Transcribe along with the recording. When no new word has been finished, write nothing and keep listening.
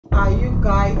Are you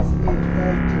guys a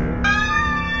virgin?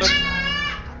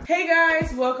 Hey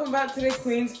guys, welcome back to the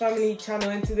Queen's Family channel,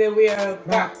 and today we are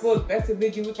back for better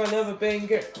video with another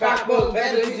banger. Back for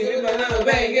better video with another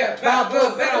banger. Back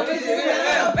for better video with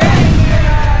another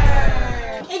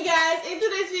banger. Hey guys, in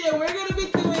today's video we're gonna be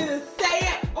doing the say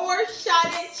it or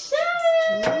shot it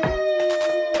challenge.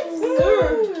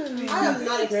 I am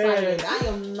not excited. I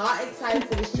am not excited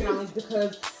for this challenge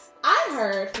because I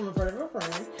heard from a friend of a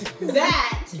friend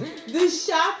that the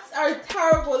shots are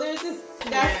terrible. They're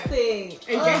disgusting.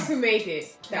 And guess who made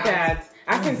it? Dad.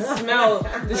 I can smell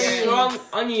the strong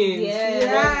onions.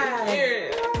 Yeah.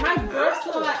 My breath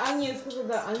smell like onions because of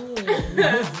the onions.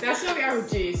 That's what we are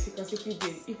juice, because if you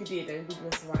did, then we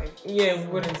wouldn't survive. Yeah, we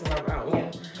wouldn't survive at all.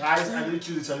 Guys, I didn't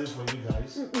choose the challenge for you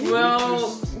guys.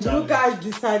 Well, you guys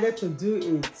decided to do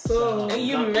it. So and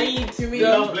you made to me. You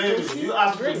don't blame me. You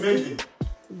asked me to make it.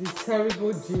 The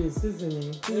terrible juice, isn't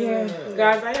it? Yeah.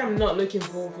 Guys, I am not looking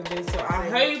forward for this. So I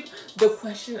hope the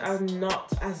questions are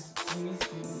not as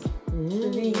juicy.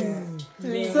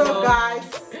 Please. So guys,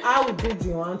 I will be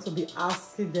the one to be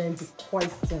asking them the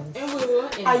questions. And we will.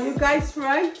 Are you guys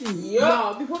ready?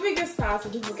 No, before we get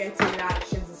started, don't forget to like,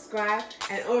 share, subscribe.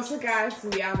 And also guys,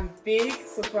 we have a big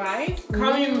surprise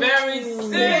coming very soon. So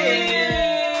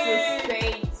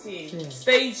stay tuned.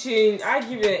 Stay tuned. I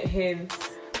give it a hint.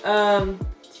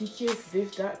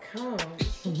 TKFbiff.com.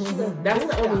 That's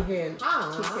the only hint.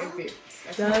 TKFbiff.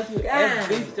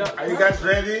 Are you guys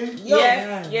ready?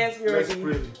 Yes, we're Let's ready.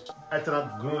 pray. Eternal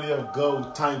glory of God,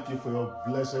 we thank you for your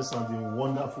blessings and the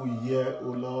wonderful year, O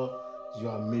Lord, you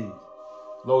have made.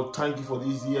 Lord, thank you for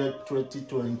this year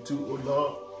 2022, O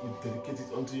Lord. We dedicate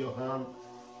it unto your hand.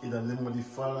 In the name of the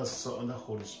Father, Son, and the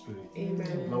Holy Spirit.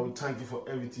 Amen. Lord, we thank you for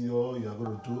everything, Lord, you are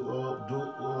going to do, Lord,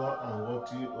 and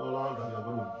what you, Lord, that you are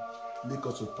going to make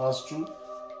us to pass through.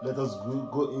 Let us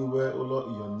go in where, oh Lord,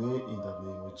 in your name, in the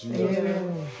name of Jesus.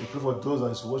 Amen. We pray for those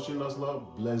that is watching us, Lord.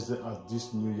 Bless them at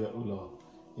this new year, oh Lord.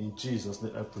 In Jesus'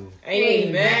 name I pray.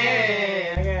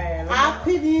 Amen. Okay,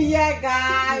 Happy New Year,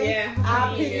 guys. Yeah.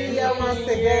 Happy New Year once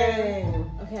again.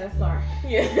 Okay, let's start.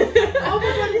 Yeah. Oh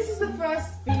my god, this is the first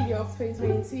video of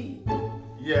 2022.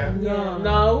 Yeah.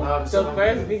 No, the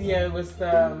first video was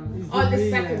the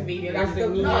second video. That's the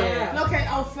new year. Okay,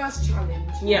 our first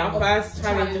challenge. Yeah, our first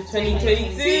challenge of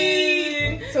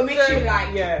 2022. So make sure you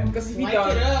like. Yeah, because if you Like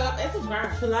don't, it up. It's a burn.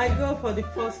 Shall I go for the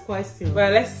first question?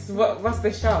 well, what's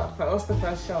the shot? What's the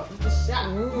first shot? The shot.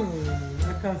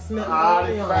 I can smell The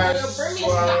onions. first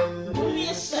Bring me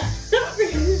a shot.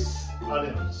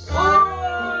 onions.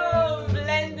 Oh,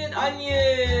 blended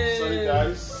onions. Sorry,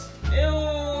 guys.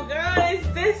 Ew, guys,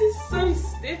 this is so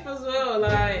stiff as well.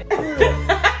 Like,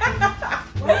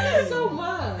 Why is it so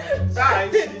much?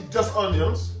 Guys, it's just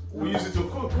onions. We use it to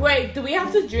cook. wait, do we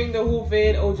have to drink the whole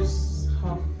thing or just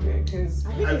half of it?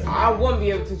 Because I won't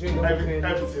be able to drink the whole thing.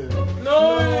 Everything.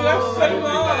 No, that's so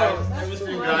much.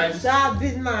 Everything, guys. That'd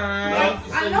be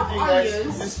nice. I love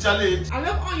onions. This challenge. I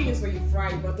love onions when you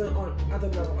fry, but I don't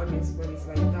love onions when it's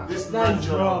like that. This That's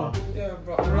natural. raw. Yeah,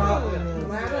 bro. Raw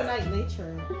onions. I don't like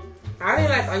nature. I don't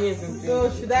like onions and So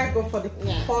should I go for the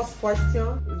first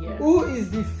question? Yeah. Who is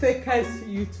the fakest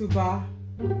YouTuber?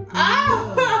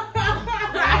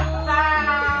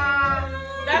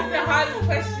 That's the hardest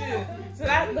question. So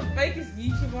that's the fakest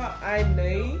YouTuber I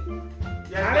know.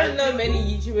 Yeah, I don't know many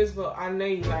YouTubers, but I know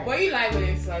like. What you like when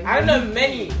it's like? I don't know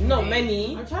many, not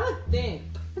many, I'm trying to think.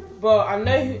 but I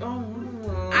know who.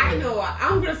 I know what.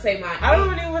 I'm gonna say mine. I don't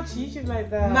really watch YouTube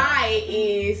like that. Mine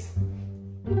is.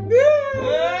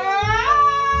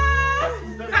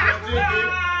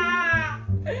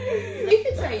 You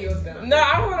can say yours though. No,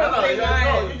 I want to say No,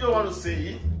 mine. you don't want to say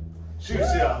it. She will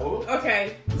say her own.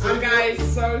 Okay. So guys,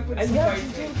 sorry for And you have to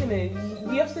disappointing. drink it.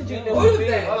 You have to drink the All whole of thing.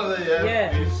 them? All of them, yeah. Yeah.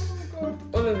 Please.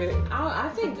 All of it.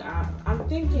 I'm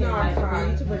thinking No, like I a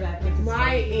can't. YouTuber that I think is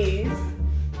Mine is.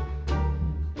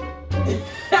 You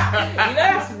know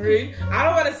that's rude. I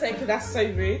don't want to say because that's so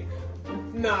rude.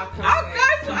 No, I can't. Oh,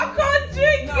 guys, I can't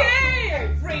drink No.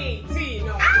 it. Free tea,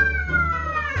 no.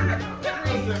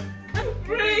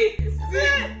 Free.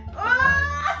 Sit.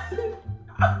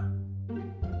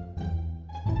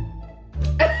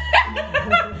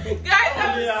 Guys,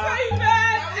 I'm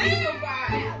so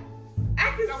bad. I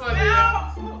can Come on, smell.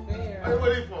 What are you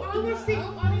waiting for? I'm gonna stick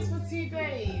on this for 2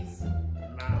 days.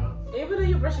 Nah. Even though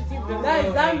you brush your teeth,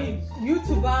 That means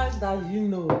YouTubers that you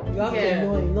know. You have to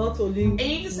know him, not only And you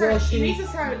need to send us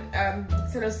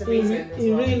the reason as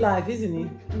in well. real life, isn't it?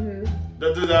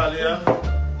 Don't do that, Leah.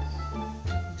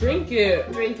 drink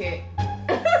it. Drink it.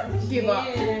 Give up.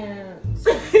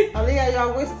 Aliyah, you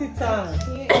are wasting time.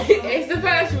 It's the fact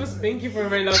that she was thinking for a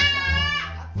very long time.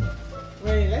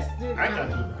 Wait, let's do it I can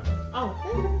do now. that. Oh,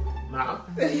 Nah,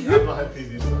 I'm not happy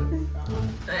this time.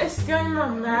 It's going in my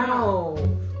mouth.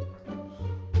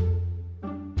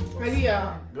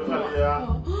 Maria. Go ahead, yeah.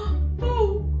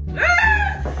 Oh.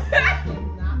 Ah!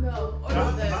 No.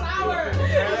 Sour.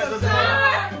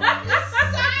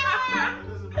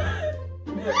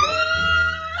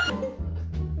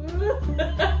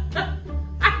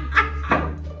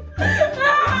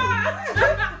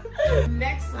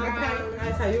 Next round.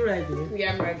 Guys, are you ready?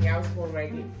 Yeah, I'm ready. I was born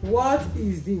ready. What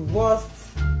is the worst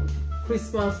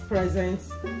Christmas present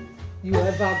you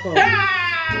ever got? The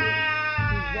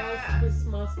worst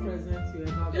Christmas present you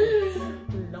ever got?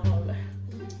 No.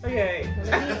 Okay.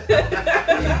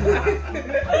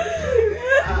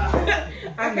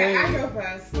 Okay, I go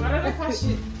first. I don't know if I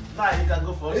should. Nah, you can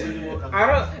go first.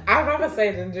 I'd rather say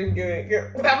it than drink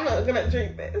it. I'm not gonna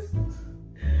drink this.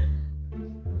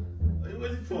 What are you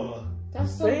waiting for?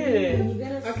 That's so Say it. mean. You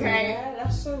gotta say Okay. that?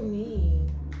 That's so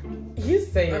mean. You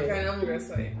say it. Okay, I'm gonna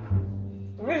say it.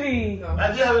 Really? No.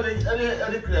 Have you have any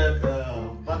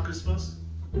bad Christmas?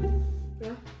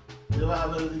 Yeah. You ever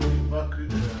have anything bad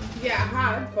Christmas? Yeah, I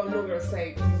had, but I'm not gonna say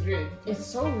it because it's rude. It's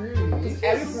so rude.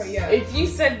 Yeah. If you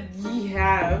said you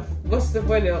have, what's the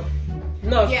point of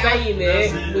not saying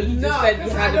it? But you just said you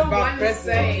had a bad present.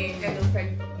 say it and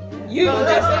offend. You No,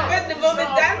 just no, no. offend the moment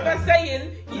that by saying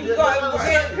you got a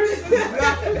bad Christmas. You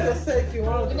have to just say if you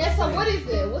want to. Vanessa, what is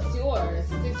it? What's yours?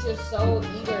 Since you're so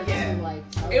eager to like.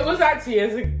 It was like 2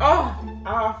 years ago. Oh,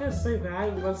 I feel so bad.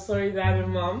 I'm sorry, Dad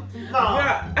and Mom. No.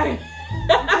 Okay,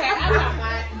 I got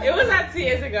mine. It was like 2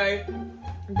 years ago.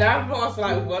 Dad brought us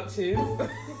like watches.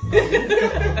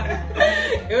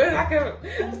 It was like a.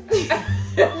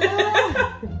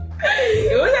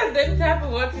 It was like them type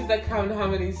of watches that count how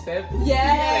many steps.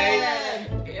 Yeah.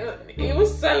 It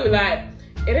was so like.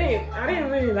 I didn't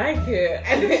really like it.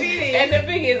 And the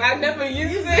thing is, I never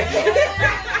used it.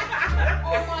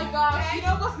 Oh my gosh. You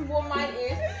know what's more mine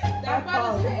is? That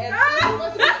bothers my head. It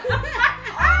was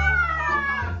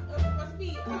supposed to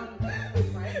be, right?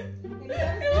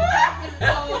 And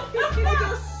it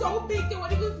was so big that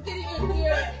when it was getting in your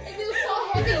ear, and it was so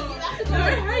heavy. You have to go They were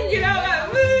hanging out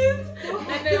like this.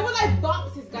 They were like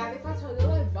boxes, guys. If I told you, they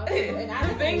were like boxes. And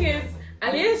The thing is,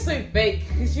 Aliyah's so fake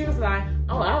because she was like,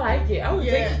 "Oh, I like it. I would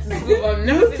take it to school." But I've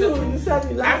never You too. You said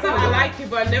you I like said I like it,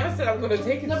 but I never said I'm gonna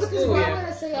take it no, to because school. why Yeah. would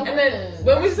I say I And wouldn't? then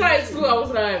when we started school, I was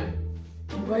like,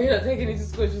 "Why you not taking it to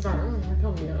school?" She's like,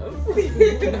 "Come here."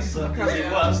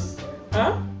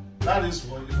 Huh? That is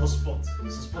for sport.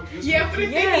 It's a sport. Yeah, but the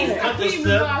thing is, I didn't even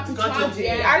know how to charge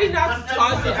it. I didn't know how to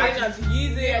charge it. I didn't know how to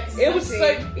use it. It was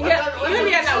so. He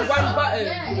only had that one button.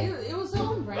 Yeah, it was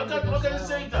so unbranded. What can you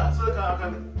say that? So that I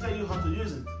can tell you how to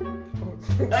use it.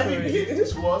 Every gift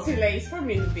is what? Too late. It's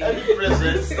probably in the bin. Every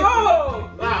present. Oh!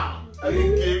 Now, every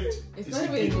gift It's is not a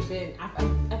even in the gift. bin. I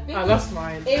think I lost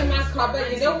mine. in my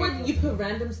cupboard. You know when you put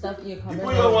random stuff in your You cupboard?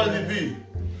 put your one in the bin.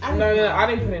 No, I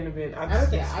didn't put it in the bin. I don't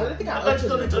think I I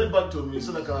can opened it. turn it back to me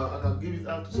so that I can give it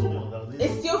out to someone that needs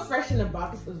It's still fresh in the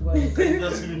box as well. it. Can you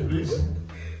just give me, please?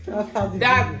 after the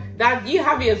Dad, you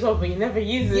have it as well, but you never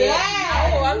use it. Yeah.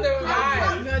 I wonder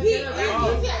why. He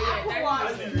uses the Apple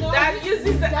Watch. No, Dad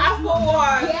uses the Apple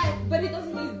Watch. Yeah, but he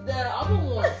doesn't use the other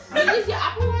one. You use your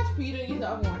Apple Watch, but you don't use the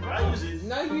other one. I use it.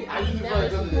 No, you. I use it never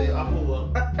for seen the it. Apple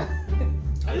one.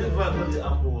 I use it for the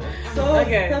Apple one. So,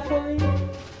 Okay. Stephanie,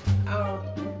 Oh,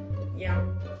 yeah.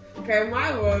 Okay,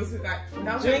 mine was like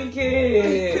that was Drink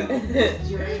it.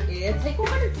 Drink it. Take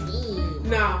one of the team.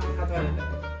 No, I don't want to do it.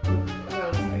 I don't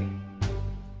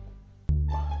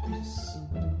want to say.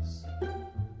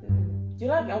 Do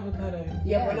you like avocado?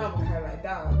 Yeah, but not avocado like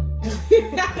that.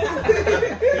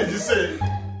 Did you say?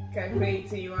 Okay, 3,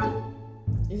 2, 1.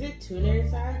 Is it tuna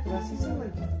inside? Because I see some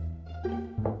like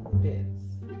bits.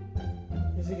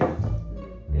 Is it good?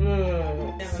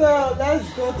 Mm. so let's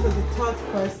go to the third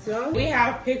question. We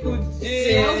have pickled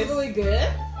It smells juice. really good.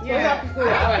 Yeah, pickles? I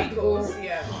I like like pickles.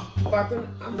 Yeah, but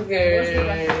I'm okay. What's the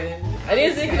question? I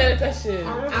didn't think another question.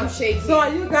 I'm shaking. So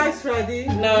are you guys ready?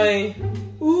 No.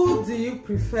 Who do you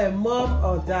prefer, mom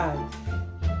or dad?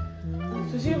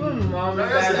 So she put mom and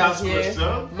That's dad the are last here.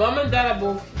 question. Mom and dad are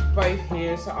both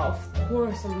here, so of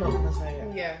course I'm not gonna say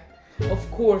it. Yeah. Of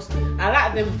course. I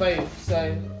like them both,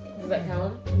 so does that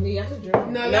count? You have to drink.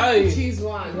 No, you No. have to choose You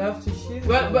one. have to choose.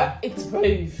 But it's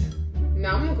both. No,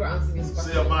 I'm not gonna answer this Say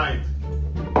question. your mind.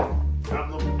 I'm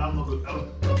not good.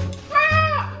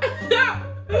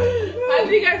 How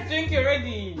do you guys drink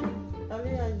already?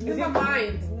 It's not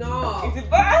mine. No. Is it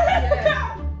bad?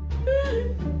 Yeah.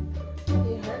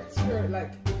 It hurts her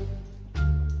like.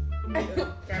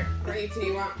 Okay, 3,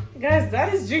 2, 1. Guys,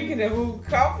 that is drinking a whole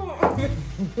cup of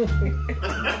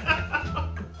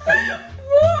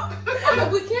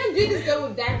We can't do this though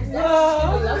with that because that's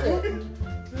she love it.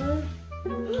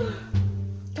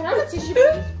 Can I have a tissue,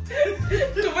 please?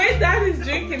 The way Dad is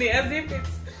drinking it as if it's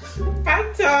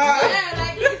Fanta. Yeah,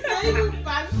 like it's not even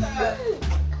Fanta.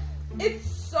 It's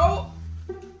so.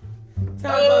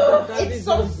 It's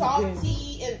so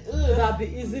salty and That'd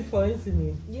be easy for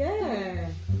intimate. yeah.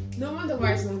 No wonder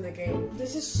why it's not in the game.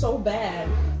 This is so bad.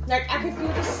 Like I can feel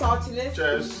the saltiness.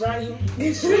 Cheers. Running.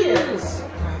 Cheers.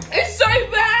 It's so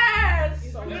bad.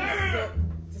 So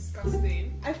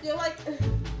Disgusting. I feel like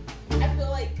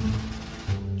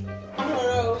I don't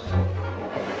know.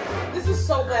 This is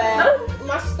so bad.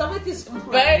 My stomach is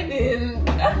Burning.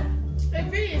 The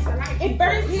thing is, I like It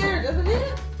burns here, doesn't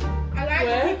it? I like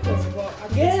Where? pickles, but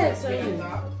I Yeah, just same. like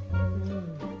that.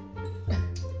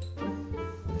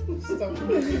 Stop.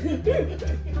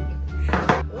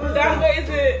 Dad, what is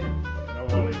it?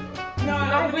 Don't worry. No,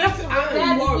 we have to- I'm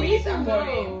Dad, you worried. need to I'm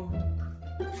worried. know.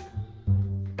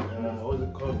 What's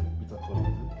it called? Bitter cola.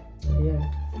 Yeah.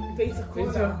 Beta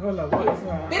Bitter cola. cola. What is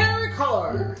that? Bitter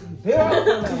color. Bitter I don't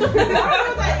know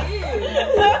what that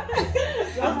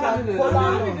is. Just like cola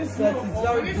nonsense. It's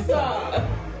very bitter.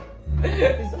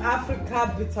 It's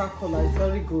Africa bitter cola. It's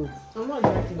very good. I'm not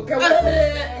drinking. Okay, it. what is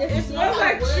it? It smells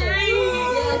like wood. tree.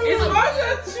 Yeah, It smells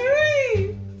like tree.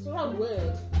 It smells like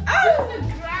wood.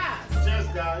 Oh, Grass. Cheers,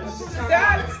 guys.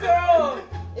 that's so.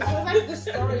 It smells like the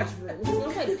storage room. It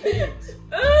smells like paint.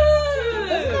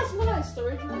 Doesn't that smell like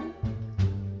storage room?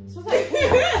 It smells like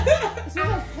paint. It smells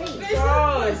like paint.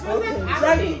 Gross. Let me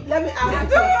ask you. Let me ask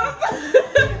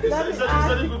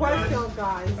the question,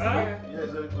 guys. Yes,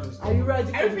 very good. Are you ready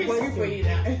for the Everything's good for you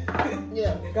question? now.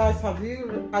 Yeah. Guys,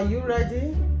 are you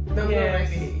ready? No, I'm not Yes.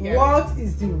 ready. Yeah. What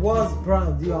is the worst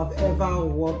brand you have ever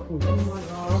worked with?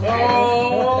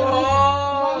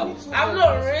 Oh, I'm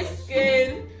not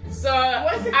risking. So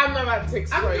I'm not about to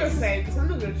take I'm stories. gonna say because I'm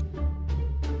not gonna.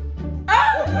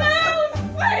 Oh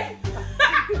no! Say.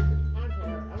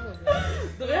 Okay.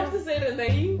 Do we have to say the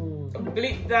name?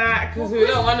 Bleep that because we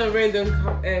don't want a random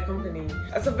company.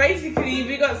 So basically,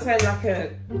 we got sent like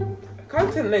a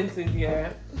content lenses,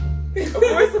 yeah.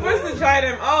 We're supposed to try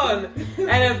them on and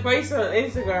then post on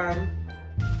Instagram.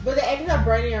 But they ended up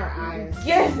burning our eyes.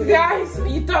 Yes, guys,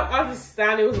 you don't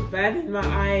understand. It was burning my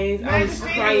eyes. I was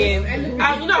crying.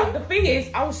 You know, the thing is,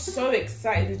 I was so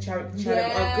excited to try them on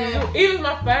because it was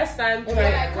my first time trying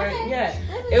it. Right? Yeah,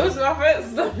 it was my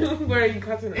first time wearing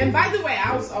cotton. And by the way,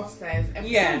 I was upstairs, and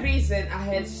for Yeah. some reason, I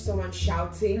heard someone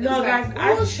shouting. No, It's guys, like,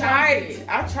 I who was shouting?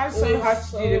 tried so hard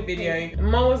to do the video.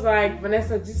 Mom was like,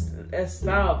 Vanessa, just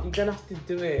stop. You're gonna have to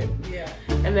do it. Yeah.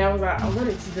 And then I was like, I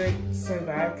wanted to do it so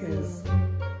bad because,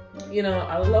 you know,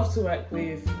 I love to work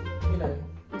with, you know,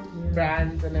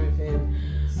 brands and everything.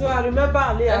 So I remember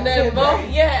Leah And then said Mom, that.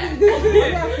 yeah.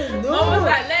 Leah said, no. Mom was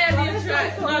like, let me try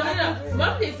it. No.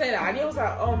 Mom didn't say that. And he was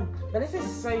like,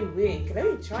 Vanessa's so weak. Let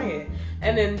me try it.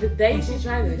 And then the day she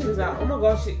tried it, she was like, oh my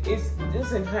gosh, it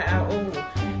doesn't hurt at all.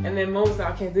 And then Mom was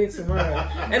like, okay, do it tomorrow.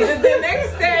 And then the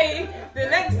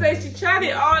next day, she tried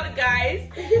it on, guys.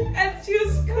 And she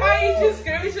was crying, she was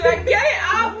screaming. She was like, get it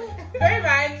up. Bear in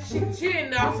mind, she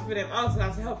didn't know how to put them on, so I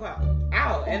had to help her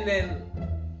out.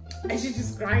 And she's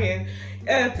just crying.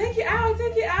 Take it out.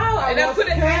 And I put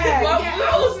it in the box. Yeah,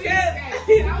 I was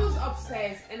scared. I was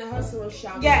upstairs, and the husband was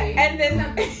shouting. Yeah, and then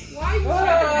why are you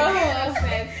shouting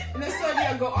upstairs? And then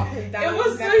Sonia go up and down. it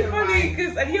was left so and funny right.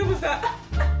 because Ania was like,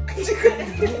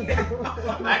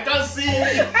 I can't see.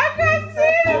 I can't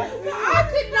see it. I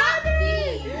could not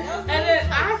see. And then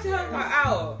I had to help her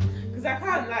out because I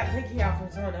can't like take it out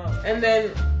from someone else. And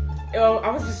then I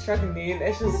was just struggling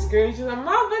and she was screaming. She was like,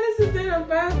 Mom, Vanessa's doing on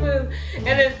purpose. And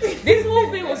then this whole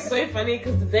thing was so funny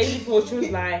because the day before she was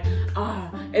like,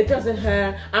 it doesn't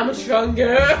hurt. I'm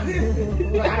stronger.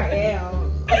 Well, I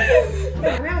am. I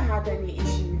never had any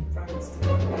issue with brands,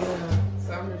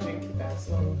 so I'm not drinking that.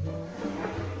 So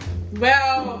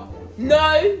Well,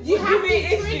 no, you have give me to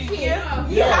issues. drink it. Yeah.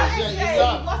 You Yeah, have to yeah, say,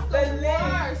 yeah. what's the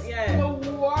worst? Yeah.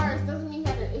 The worst doesn't mean you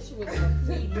had an issue with it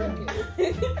until you drink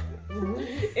it.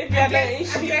 If you had that I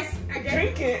issue, guess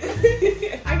drink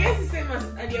it. I guess the same as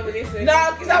Ania when they said.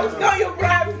 No, because I was not your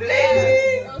brand,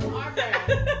 please. That was our brand.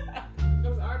 That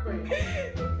was our brand.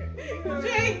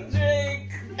 Okay. Drink.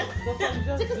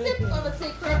 Take a sip of a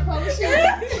secret potion.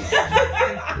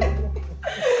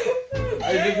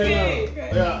 Are you drinking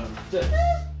now? Yeah. Cheers.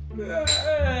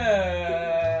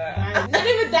 Not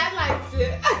even that likes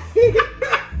it.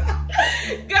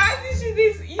 Guys, you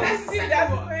should see that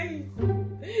face.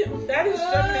 That is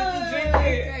struggling to drink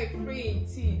it. Okay, 3,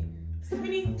 2.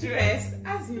 Stephanie dressed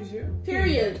as usual.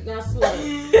 Period. Not slow.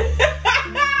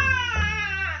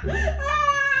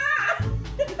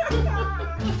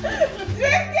 Drink it!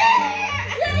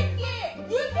 Drink it!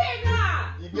 You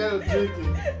cannot! You gotta drink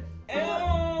it.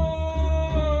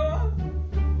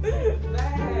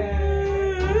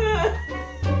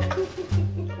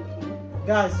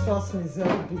 Guys, trust me, it's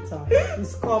very bitter.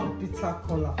 It's called bitter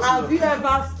cola. Have you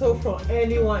ever stole from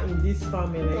anyone in this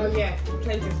family? Oh yeah,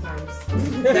 plenty of times.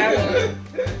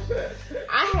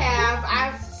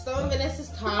 I've stolen Vanessa's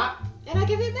top and I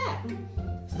give it back.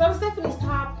 Stole Stephanie's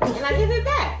top and I give it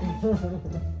back.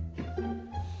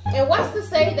 And what's to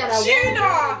say that I won't do it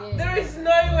Tuna! again? There is no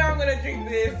way I'm gonna drink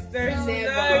this. There is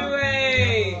no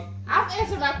way. I've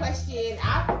answered my question.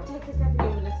 I've taken Stephanie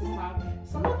and Vanessa's top.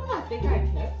 Some of them I think I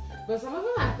kept, but some of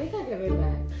them I think I give it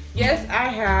back. Yes, I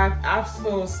have. I've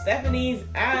stolen Stephanie's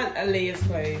and Aaliyah's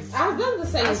clothes. I've done the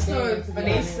same I've thing. stolen to be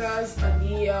honest. Vanessa's,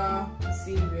 Aaliyah,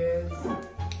 Sylvia's.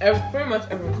 Pretty much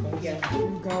everyone's clothes. Yeah.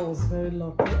 You guy was very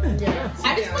lucky. Yeah.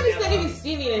 At this point, it's not even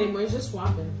stealing anymore. It's just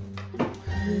swapping.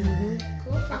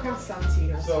 I can't stand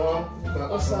tuna. So,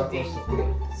 Or sardines.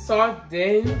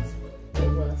 Sardines. The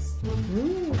worst.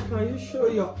 Can you show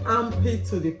your armpit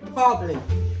to the public?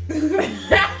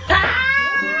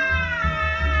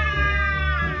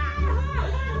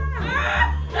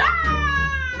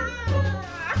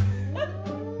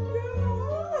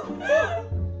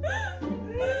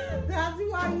 Daddy,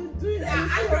 why are you doing that?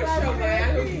 I'm gonna show mine. I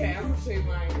don't care. I'm gonna show you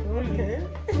mine. Okay.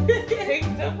 Take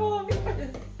the whole.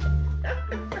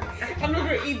 I'm not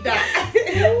gonna eat that.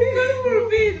 I'm gonna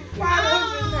be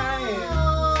 500 times.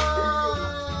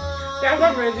 Guys,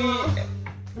 I'm ready.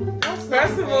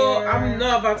 First of all, I'm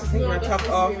not about to take my top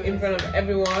off in front of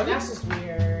everyone. That's just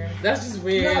weird. That's just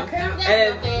weird. No, that's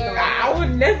and not fair. I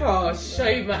would never show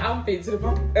you my outfit to the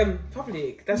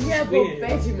public. That's just weird.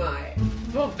 Vegemite.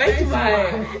 But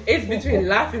Vegemite, it's between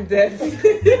life and death.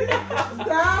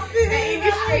 Stop it. And in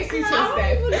this case, you chose I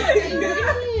don't that. even know the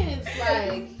ingredients.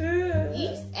 Like,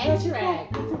 yeast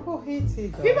extract. People hate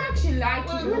it. though. People actually like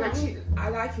it. People actually, I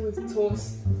like it with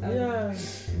toast. Yeah.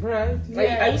 Bread. Like,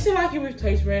 I used to like it with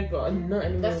toast bread, but not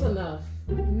anymore. That's enough.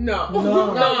 No.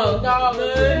 No. No,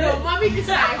 mommy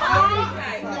decides. Mommy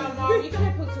decides. No, Mom, you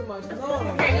can't put too much. No.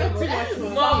 Okay, not too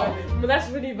much. Mom. Mom, but that's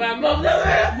really bad. Mom,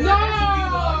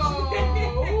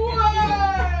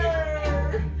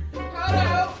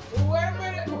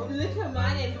 Look at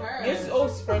mine and hers. it's all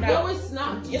spread No, out. it's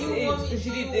not. Do Yes, you it want is. me Because she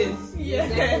to- did this.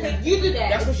 Exactly. You do that.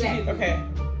 That's what she exactly. did. Okay.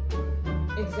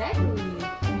 Exactly.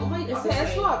 Oh my god. Okay,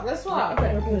 let's swap. Let's swap.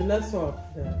 Okay, let's swap.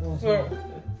 Yeah. So,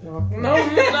 Okay. no, I'm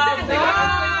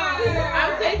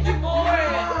taking more.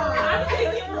 I'm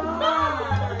taking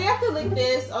more. You have to lick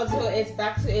this until it's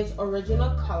back to its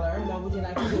original color. What would you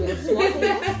like to do? A small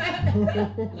taste?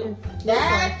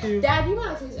 thank you. Dad, you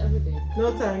want to taste everything.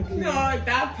 No, thank you. No,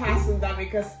 that passes that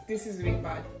because this is really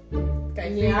bad.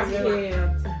 Okay, Yeah, I please.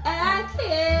 can't. I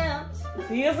can't.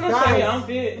 See, it's gonna show your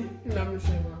armpit. No, I'm not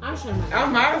sure. I'm showing my. I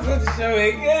might as well just show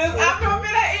it because I'm not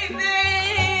gonna eat this.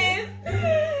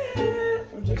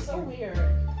 You're so weird.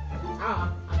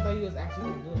 Ah, I thought you was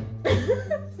actually good.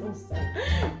 So sad.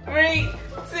 3, 2,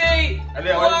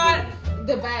 Aaliyah, what 1.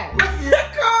 The bag.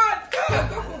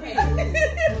 Go for me.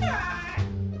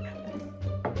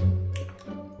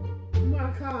 No, I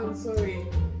can't. Sorry.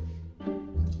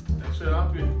 Actually,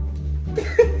 I'm happy.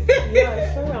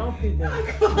 Yeah, show your armpit then.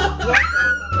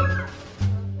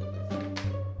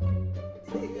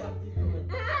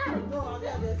 No,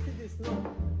 there's still this. No.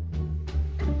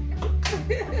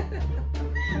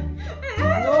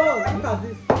 No, look at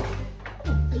this.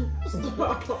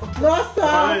 No,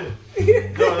 stop.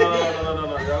 Hey. No.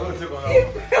 You're going to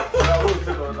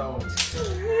take on that one.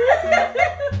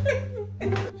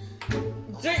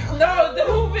 Drink, no, the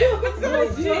whole bit. What's No,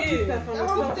 the do not shit? keep that from The the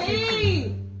whole stop.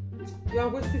 thing. You are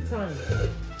wasting time.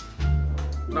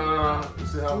 No. You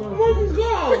see how? Mom's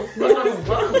gone.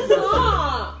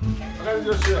 Stop. I can't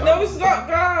just share. No, it's not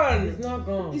gone. It's not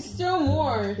gone. There's still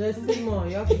more. There's still more.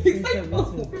 You have to finish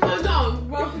everything. No,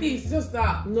 Mom, please, just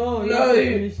that. No, you No. have to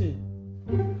finish it.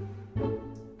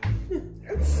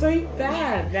 It's so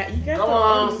bad that you guys Come don't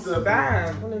on,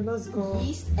 understand. Well, let's go.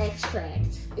 Yeast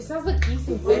extract. It sounds like yeast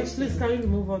Wait, infection. please, can you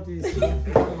remove all this?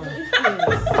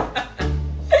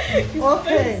 It's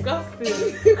Okay.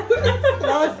 disgusting.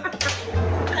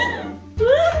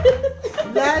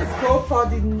 Let's go for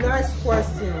the next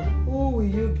question. Who will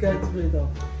you get rid of?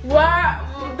 What?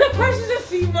 The questions are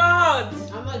too much.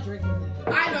 I'm not drinking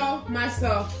that. I know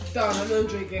myself. Done. I'm not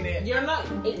drinking it. You're not a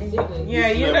sibling. Yeah,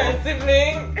 you're not a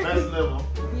sibling. Next level.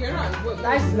 You're not. What,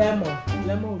 Nice lemon.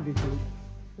 Lemon would be good.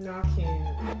 No, I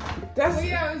can't. That's Oh,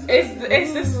 yeah,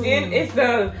 it's the skin. It's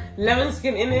the lemon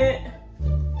skin in it.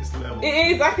 It's level. It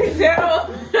is. I can tell.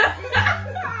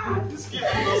 The skin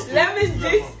and no skin. Lemon It's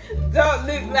juice. Don't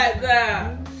look like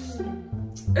that.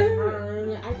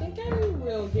 I think I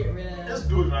will get rid of. That's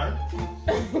good, right?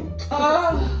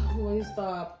 Oh, will you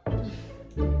stop?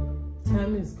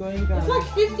 Time is going down. It's like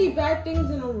 50 bad things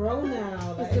in a row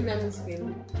now. It's the lemon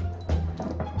skin.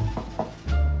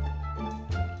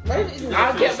 I'll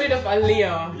I'll get rid of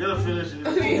Aaliyah. You gotta finish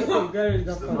it.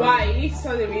 Why? You need to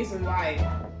tell the reason why.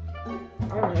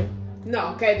 Alright. No,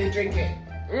 okay, then drink it.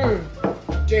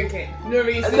 Drink it. No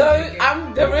reason. No, drink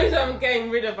it. the reason I'm getting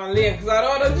rid of Aaliyah because I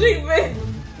don't want to drink this.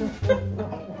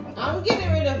 I'm getting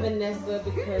rid of Vanessa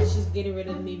because she's getting rid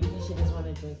of me because she doesn't want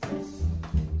to drink this.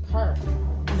 Her.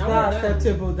 Is that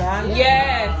acceptable, Dan?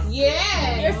 Yes.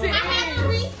 Yes, it I had a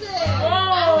reason. I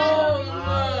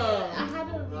had a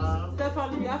reason.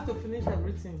 Stephanie, you have to finish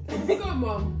everything. Go on,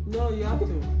 Mom. No, you have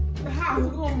to. How?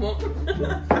 Go on, Mom. You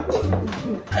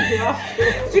have to.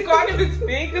 She can't even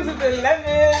speak because of the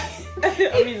lemon.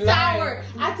 It's sour.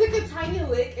 I took a tiny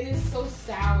lick and it's so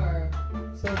sour.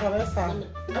 So Vanessa,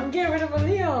 I'm getting rid of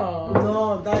Aaliyah.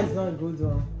 no, that is not a good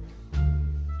one.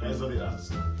 That's what the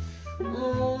answer.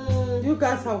 You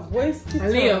guys have wasted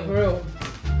Aaliyah, time. for real.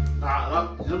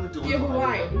 Nah, you don't need to Yeah, but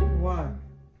why? Why?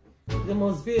 There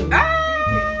must be a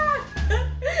Ah!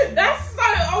 That's so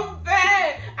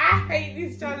unfair. I hate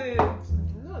this challenge.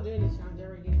 I'm not doing this challenge. They're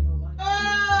already getting no lunch.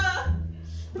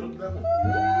 Don't lemon.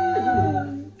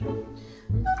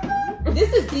 This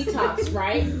is detox,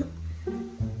 right?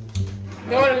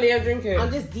 Don't want Aaliyah drink it.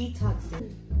 I'm just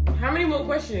detoxing. How many more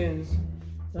questions?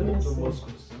 Let me Two see. more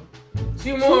questions.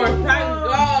 2 more. Thank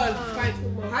God.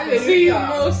 Hallelujah. 2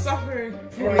 more suffering.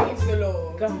 Praise the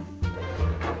Lord. God.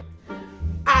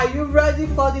 Are you ready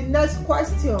for the next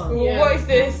question? Yeah. What is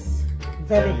this?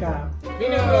 Vinegar.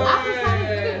 Vinegar. Apple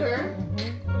cider vinegar.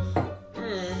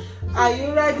 Are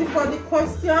you ready for the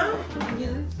question?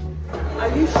 Yes.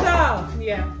 Are you sure?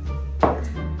 Yeah.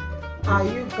 Are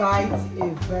you guys a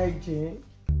virgin?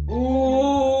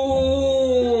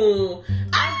 Ooh.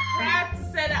 I'm proud to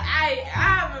say that I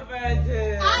am a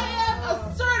virgin. I am a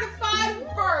certified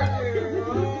virgin.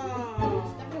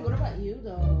 Stephanie, what about you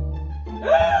though?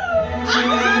 I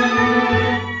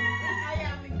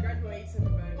am the graduating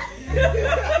virgin.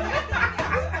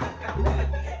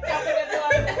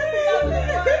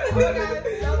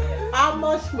 How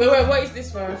much? Wait, what is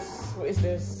this first? What is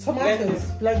this? Tomatoes,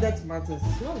 blended tomatoes.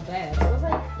 It's not bad. It smells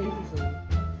like baby food.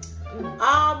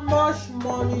 How much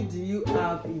money do you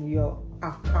have in your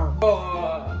account?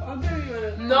 Oh,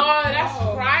 no, that's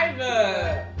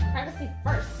private. Privacy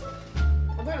first.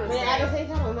 I don't But at the same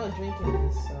time, I'm not drinking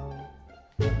this, so.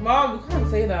 Mom, you can't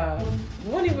say that.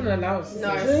 You won't even allow us to No,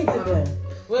 say it's Drink it. it then.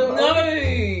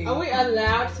 Wait, No. Are we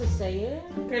allowed to say it?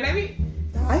 Okay, let me.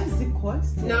 That is the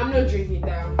question. No, I'm not drinking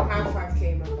down. I have 5K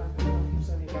in my bank account. I'm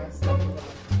sorry, guys.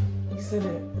 You said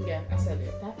it. Yeah, I said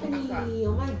it. Stephanie,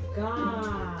 oh my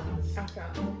gosh. I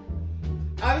can't.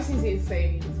 Obviously, it's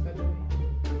savings, by the way.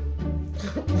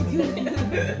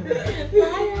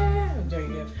 I'm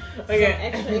joking. Okay. Some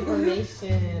extra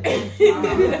information.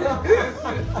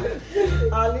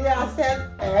 Aliyah said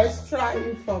extra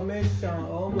information.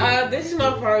 Oh my. This is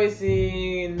my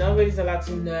privacy. Nobody's allowed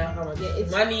to know how much Yeah,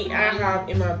 it's money I have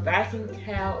in my bank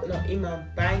account. Not in my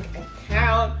bank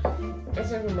account.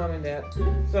 Except for mom and dad.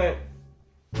 So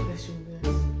let's do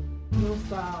this. No,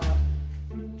 stop.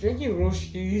 Drinking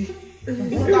Roshi.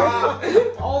 Stop.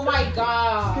 Oh my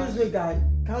god. Excuse me, guys.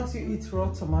 Can't you eat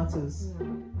raw tomatoes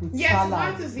with Yeah,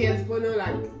 salad? tomatoes, yes, but no,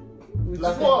 like.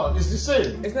 Like what? It's the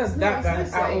same. It's not that bad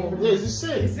at all. Yeah, it's the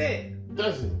same. Is it?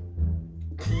 That's it.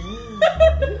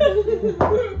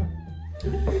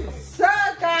 So,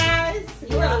 guys,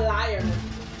 You're a liar.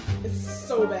 It's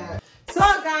so bad. So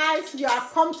guys, you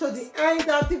have come to the end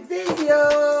of the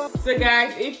video. So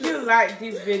guys, if you like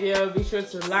this video, be sure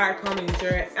to like, comment,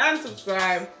 share, and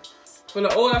subscribe. Follow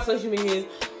all our social medias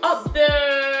up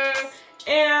there.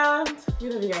 And we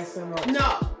love you guys so much. No.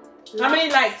 How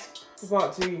many likes for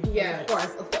part 2? Yeah, of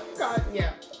course. God,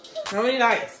 yeah. How many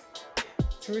likes?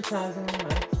 3,000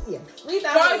 likes. Yeah.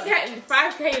 3,000.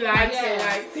 5K likes. Yeah. So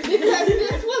likes. Because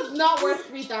this was not worth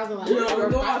 3,000 likes. No, Or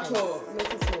not 5K. at all.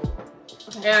 Not at all.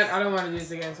 Okay. And I don't want to do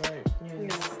this again, sorry. Yeah.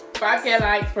 5K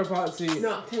likes for part 2.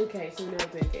 No, 10K, so we know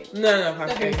 10K. No,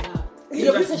 Stephanie, 5K. stop.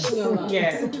 You're pushing your luck.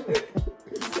 Yeah.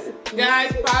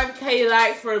 Guys, 5K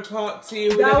likes for part 2. We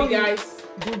That love you will- guys.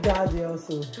 Do daddy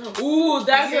also. Ooh,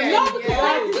 that's Yeah. a No, because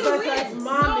Daddy that's gonna versus win.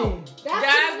 mommy. No, that's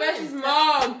Dad gonna versus win.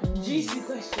 mom. Juicy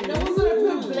question. No one's gonna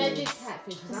put blended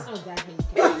catfish. I don't know that